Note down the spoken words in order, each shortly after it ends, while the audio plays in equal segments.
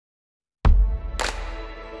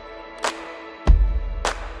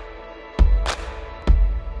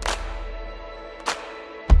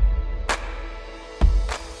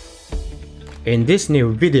In this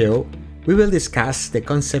new video, we will discuss the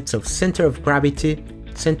concepts of center of gravity,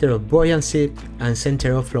 center of buoyancy, and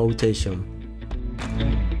center of flotation.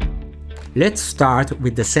 Let's start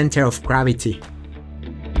with the center of gravity.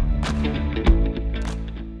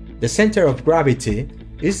 The center of gravity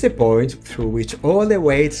is the point through which all the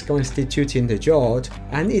weights constituting the yacht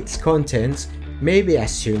and its contents may be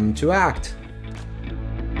assumed to act.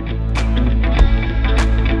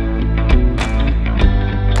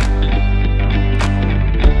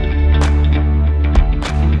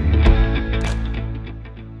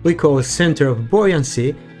 We call center of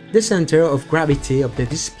buoyancy the center of gravity of the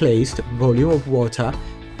displaced volume of water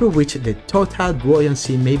through which the total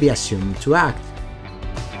buoyancy may be assumed to act.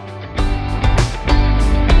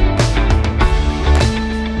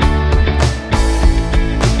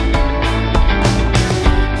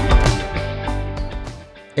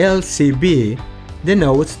 LCB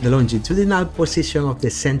denotes the longitudinal position of the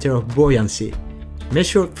center of buoyancy,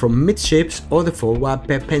 measured from midships or the forward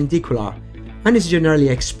perpendicular, and is generally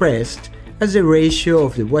expressed as the ratio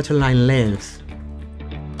of the waterline length.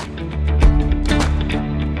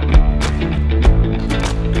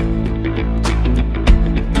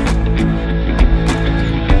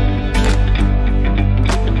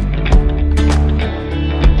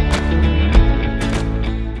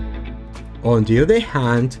 On the other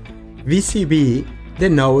hand, VCB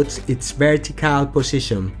denotes its vertical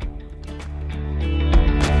position.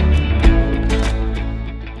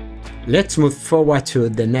 Let's move forward to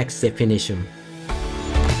the next definition.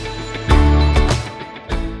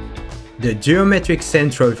 The geometric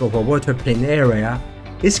centroid of a waterplane area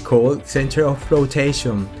is called center of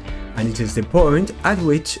flotation, and it is the point at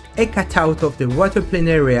which a cutout of the waterplane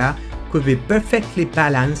area could be perfectly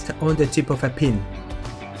balanced on the tip of a pin.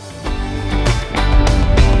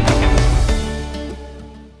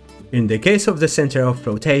 In the case of the center of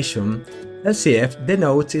flotation, LCF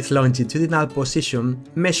denotes its longitudinal position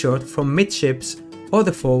measured from midships or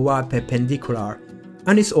the forward perpendicular,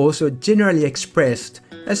 and is also generally expressed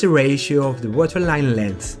as a ratio of the waterline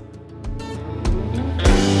length.